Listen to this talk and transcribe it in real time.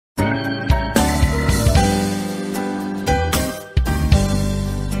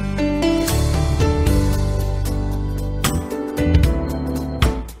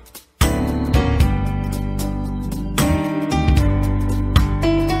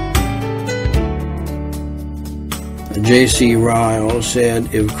J.C. Ryle said,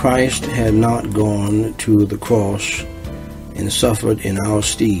 "If Christ had not gone to the cross and suffered in our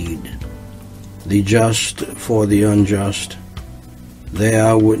stead, the just for the unjust,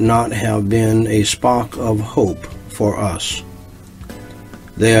 there would not have been a spark of hope for us.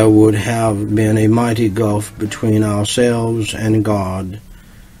 There would have been a mighty gulf between ourselves and God,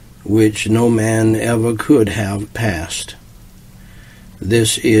 which no man ever could have passed."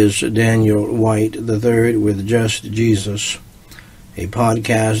 This is Daniel White III with Just Jesus, a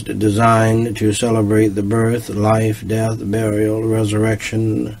podcast designed to celebrate the birth, life, death, burial,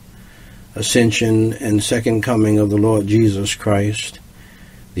 resurrection, ascension, and second coming of the Lord Jesus Christ,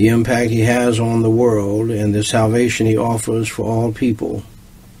 the impact he has on the world, and the salvation he offers for all people.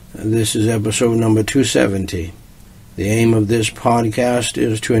 This is episode number 270. The aim of this podcast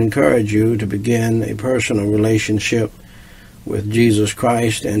is to encourage you to begin a personal relationship with Jesus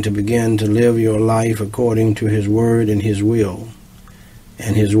Christ and to begin to live your life according to his word and his will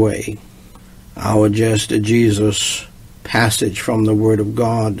and his way. Our Just Jesus passage from the Word of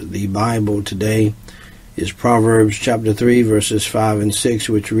God, the Bible, today is Proverbs chapter 3, verses 5 and 6,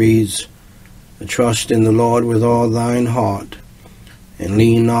 which reads, "Trust in the Lord with all thine heart, and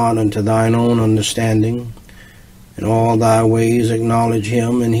lean not unto thine own understanding. In all thy ways acknowledge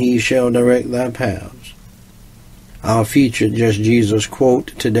him, and he shall direct thy paths." Our featured Just Jesus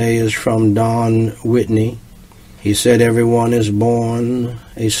quote today is from Don Whitney. He said, "Everyone is born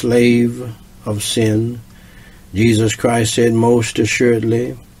a slave of sin. Jesus Christ said, most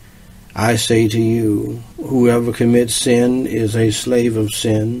assuredly, I say to you, whoever commits sin is a slave of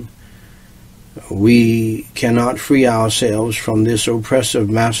sin." We cannot free ourselves from this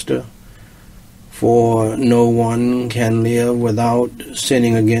oppressive master, for no one can live without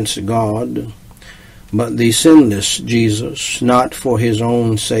sinning against God. But the sinless Jesus, not for his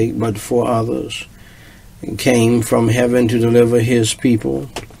own sake, but for others, came from heaven to deliver his people.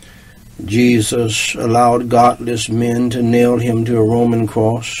 Jesus allowed godless men to nail him to a Roman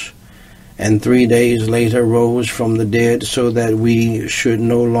cross, and 3 days later rose from the dead so that we should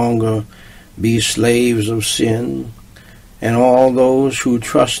no longer be slaves of sin. And all those who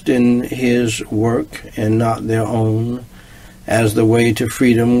trust in his work and not their own as the way to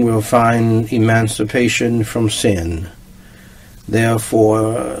freedom will find emancipation from sin.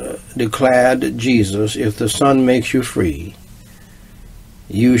 Therefore, declared Jesus, if the Son makes you free,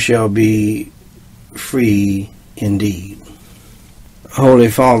 you shall be free indeed. Holy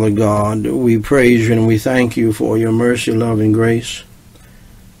Father God, we praise you and we thank you for your mercy, love, and grace.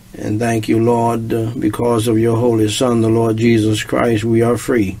 And thank you, Lord, because of your Holy Son, the Lord Jesus Christ, we are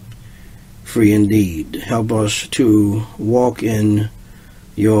free. Free indeed. Help us to walk in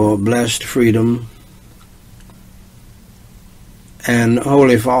your blessed freedom. And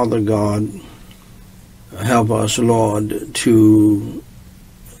Holy Father God, help us, Lord, to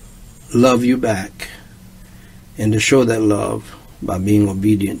love you back and to show that love by being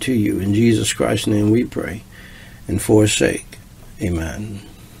obedient to you. In Jesus Christ's name we pray, and for his sake, amen.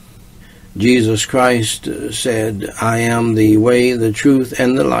 Jesus Christ said, "I am the way, the truth,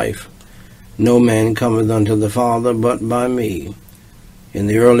 and the life. No man cometh unto the Father but by me." In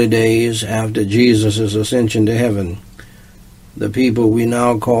the early days after Jesus' ascension to heaven, the people we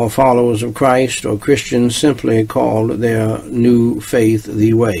now call followers of Christ or Christians simply called their new faith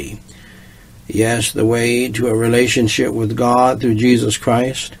the way. Yes, the way to a relationship with God through Jesus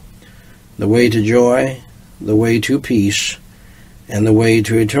Christ, the way to joy, the way to peace, and the way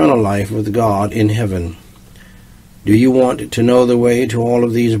to eternal life with God in heaven. Do you want to know the way to all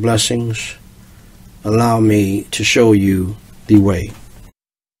of these blessings? Allow me to show you the way.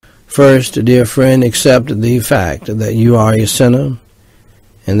 First, dear friend, accept the fact that you are a sinner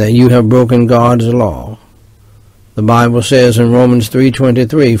and that you have broken God's law. The Bible says in Romans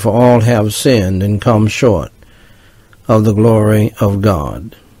 3:23, "For all have sinned and come short of the glory of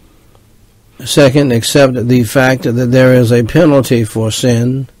God." Second, accept the fact that there is a penalty for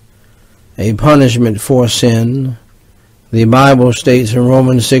sin, a punishment for sin. The Bible states in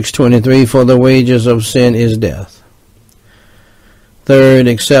Romans 6:23, "For the wages of sin is death." Third,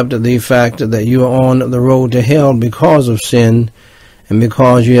 accept the fact that you are on the road to hell because of sin and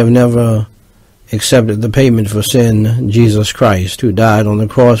because you have never accepted the payment for sin, Jesus Christ, who died on the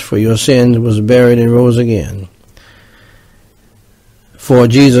cross for your sins, was buried, and rose again. For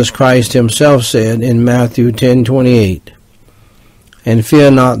Jesus Christ himself said in Matthew 10:28, "And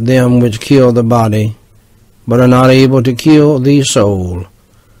fear not them which kill the body, but are not able to kill the soul,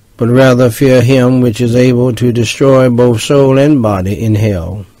 but rather fear him which is able to destroy both soul and body in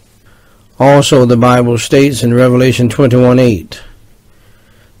hell." Also the Bible states in Revelation 21:8,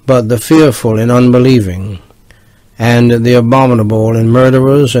 "But the fearful and unbelieving, and the abominable, and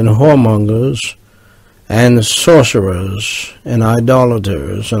murderers, and whoremongers, and sorcerers, and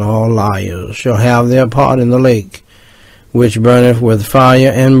idolaters, and all liars shall have their part in the lake, which burneth with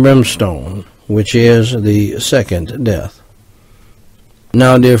fire and brimstone, which is the second death.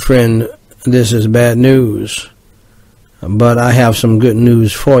 Now, dear friend, this is bad news, but I have some good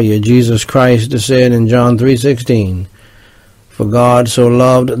news for you. Jesus Christ said in John 3:16, "For God so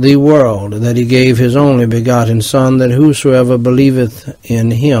loved the world that he gave his only begotten Son, that whosoever believeth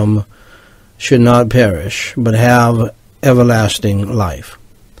in him should not perish, but have everlasting life."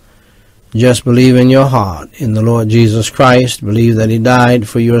 Just believe in your heart in the Lord Jesus Christ. Believe that he died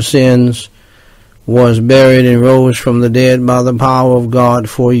for your sins, was buried, and rose from the dead by the power of God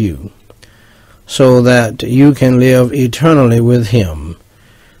for you, so that you can live eternally with him.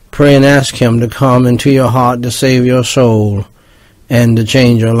 Pray and ask him to come into your heart to save your soul and to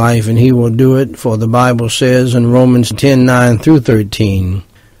change your life, and he will do it. For the Bible says in Romans 10:9 through 13,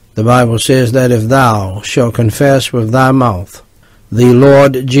 the Bible says that if thou shalt confess with thy mouth the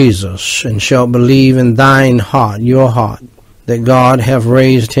Lord Jesus, and shalt believe in thine heart, your heart, that God hath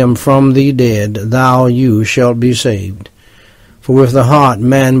raised him from the dead, you shalt be saved. For with the heart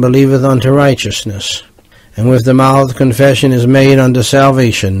man believeth unto righteousness, and with the mouth confession is made unto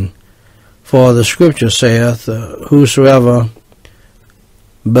salvation. For the Scripture saith, Whosoever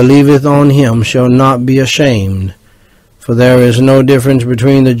believeth on him shall not be ashamed. For there is no difference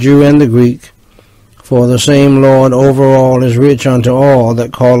between the Jew and the Greek, for the same Lord over all is rich unto all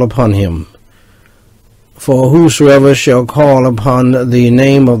that call upon him. For whosoever shall call upon the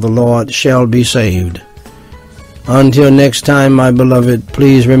name of the Lord shall be saved. Until next time, my beloved,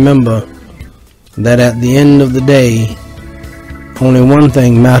 please remember that at the end of the day, only one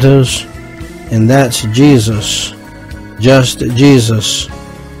thing matters, and that's Jesus, just Jesus,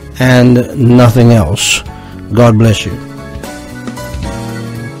 and nothing else. God bless you.